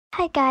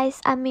Hi guys,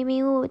 I'm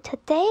Mimi Wu.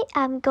 Today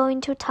I'm going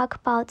to talk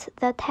about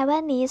the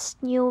Taiwanese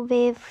New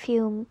Wave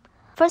film.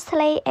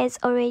 Firstly, its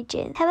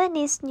origin.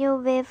 Taiwanese New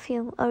Wave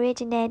film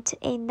originated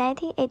in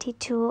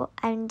 1982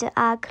 and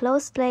are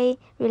closely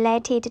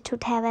related to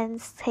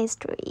Taiwan's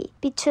history.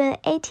 Between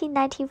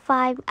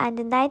 1895 and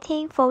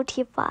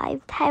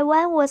 1945,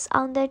 Taiwan was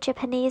under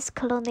Japanese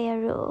colonial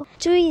rule.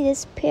 During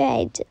this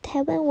period,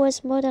 Taiwan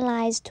was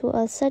modernized to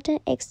a certain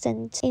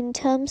extent in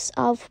terms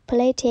of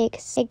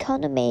politics,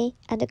 economy,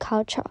 and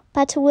culture.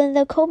 But when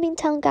the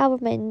Kuomintang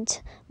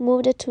government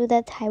moved to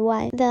the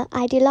Taiwan, the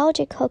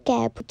ideological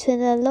gap between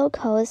the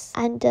locals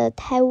and the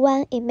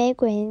Taiwan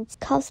immigrants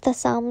caused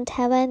some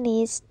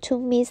Taiwanese to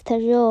miss the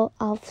rule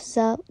of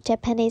the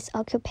Japanese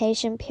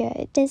occupation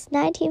period. Since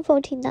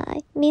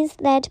 1949 means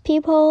that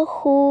people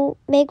who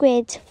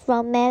migrate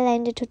from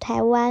mainland to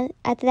Taiwan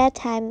at that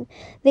time,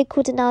 they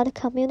could not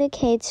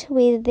communicate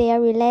with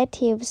their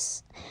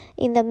relatives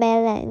in the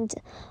mainland,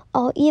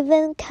 or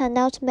even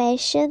cannot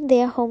mention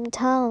their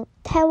hometown.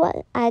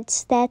 Taiwan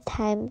at that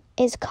time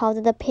is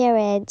called the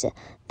period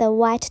the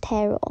White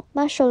Terror.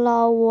 Martial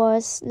law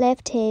was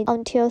lifted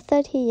until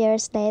 30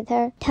 years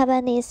later.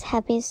 Taiwanese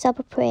have been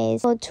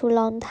suppressed for too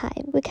long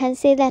time. We can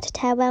see that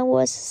Taiwan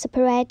was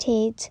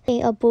separated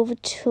in above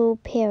two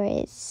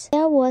periods.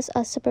 There was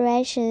a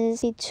separation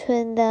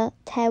between the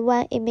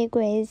Taiwan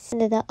immigrants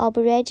and the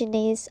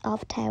aborigines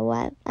of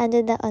Taiwan, and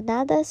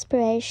another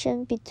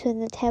separation between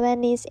the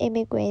Taiwanese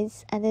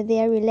immigrants and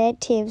their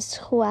relatives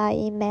who are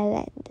in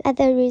mainland. As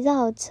a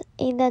result,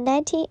 in the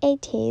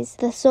 1980s,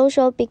 the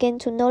social began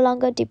to no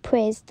longer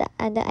depressed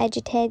and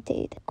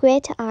agitated.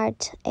 Great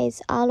art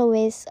is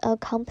always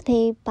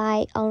accompanied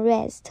by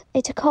unrest.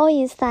 It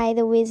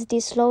coincides with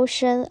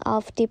dissolution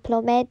of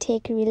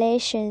diplomatic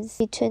relations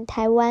between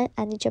Taiwan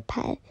and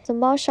Japan. The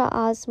martial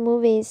arts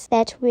movies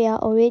that were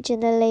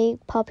originally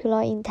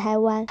popular in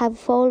Taiwan have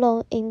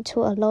fallen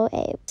into a low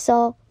ebb.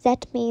 So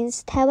that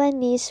means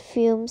Taiwanese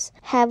films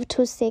have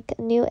to seek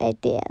new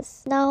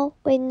ideas. Now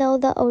we know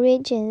the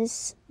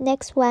origins.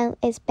 Next one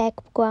is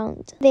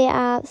background. There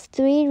are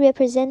three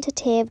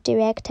representative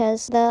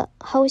directors, the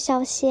Hou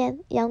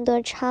Xiaoxian, Yang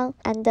Dechang,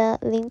 and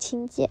Lin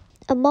Qingjian.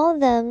 Among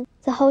them,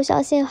 the Hou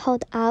Xiaoxian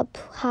held up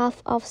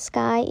half of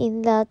sky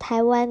in the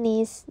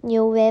Taiwanese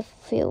New Wave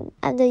film,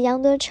 and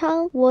Yang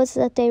Dechang was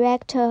the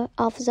director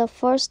of the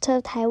first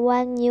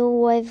Taiwan New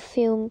Wave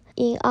film,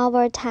 In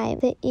Our Time.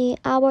 The In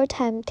Our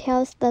Time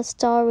tells the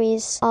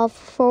stories of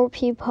four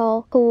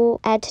people who,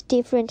 at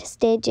different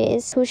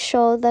stages, who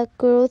show the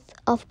growth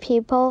of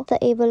people,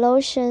 the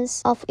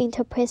evolutions of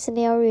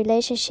interpersonal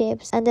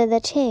relationships, and the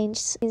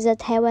changes in the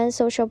Taiwan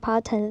social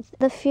patterns.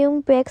 The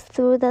film breaks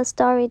through the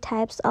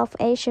stereotypes of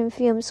Asian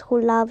films who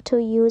love to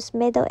use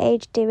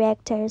middle-aged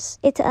directors.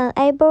 It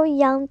enables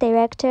young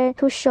directors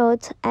to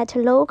shoot at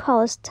low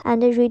cost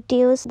and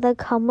reduce the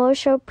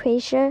commercial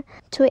pressure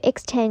to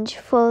exchange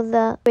for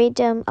the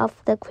freedom of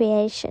the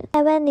creation.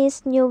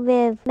 Taiwanese New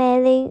Wave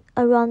mainly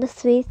around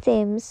three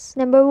themes.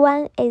 Number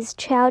one is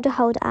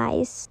childhood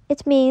eyes.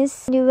 It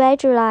means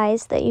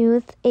individualized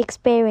youth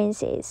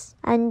experiences.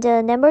 And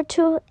number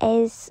two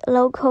is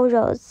local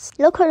roots.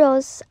 Local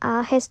roots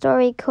are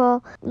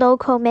historical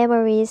local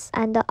memories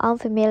and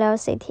unfamiliar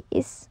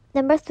cities.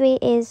 Number three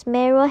is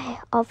mirror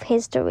of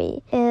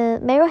history.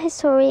 Mirror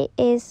history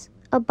is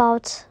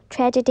about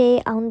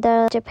tragedy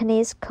under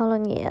Japanese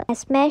colonial.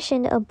 As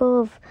mentioned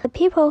above, the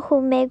people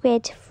who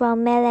migrate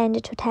from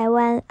mainland to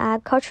Taiwan are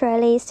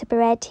culturally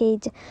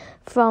separated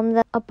from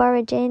the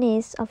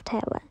aborigines of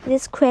Taiwan.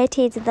 This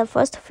created the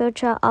first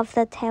feature of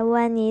the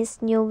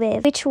Taiwanese New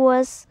Wave, which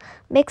was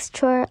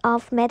mixture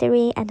of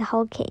Mandarin and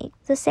Hokkien.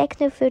 The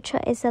second feature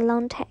is the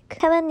long take.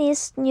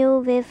 Taiwanese New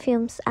Wave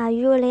films are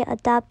usually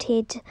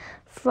adapted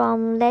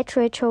from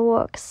literature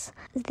works,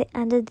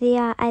 and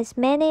there are as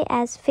many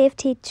as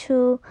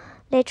 52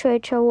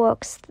 literature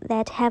works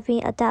that have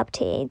been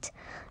adapted.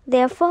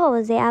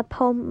 Therefore, they are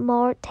pay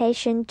more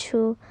attention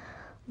to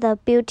the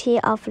beauty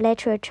of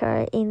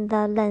literature in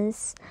the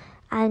lens,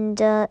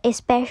 and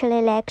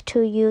especially like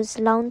to use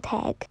long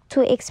take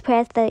to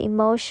express the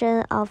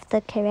emotion of the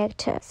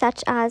character,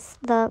 such as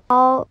the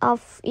All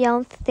of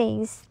Young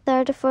Things.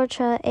 Third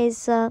feature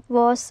is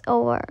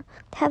voice-over.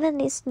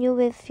 Taiwanese New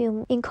Wave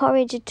film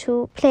encouraged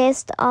to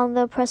placed on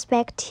the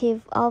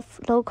perspective of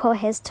local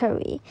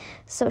history,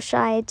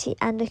 society,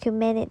 and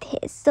humanity,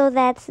 so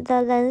that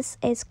the lens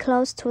is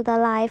close to the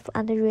life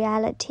and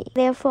reality.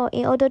 Therefore,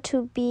 in order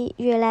to be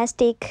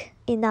realistic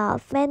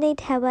enough, many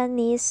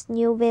Taiwanese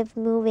New Wave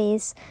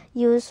movies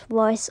use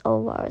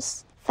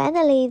voiceovers.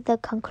 Finally, the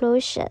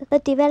conclusion. The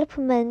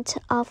development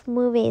of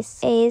movies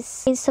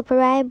is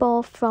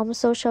inseparable from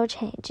social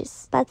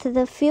changes. But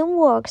the film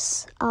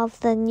works of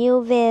the New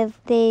Wave,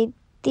 they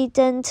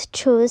didn't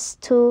choose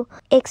to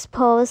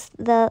expose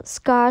the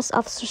scars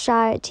of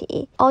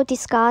society or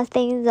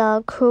discussing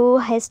the cruel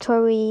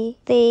history.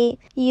 They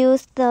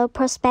used the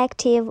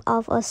perspective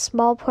of a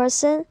small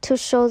person to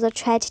show the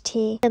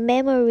tragedy. The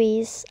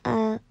memories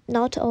are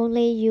not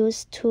only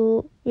used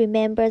to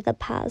remember the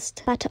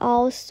past, but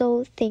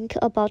also think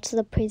about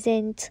the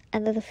present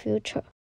and the future.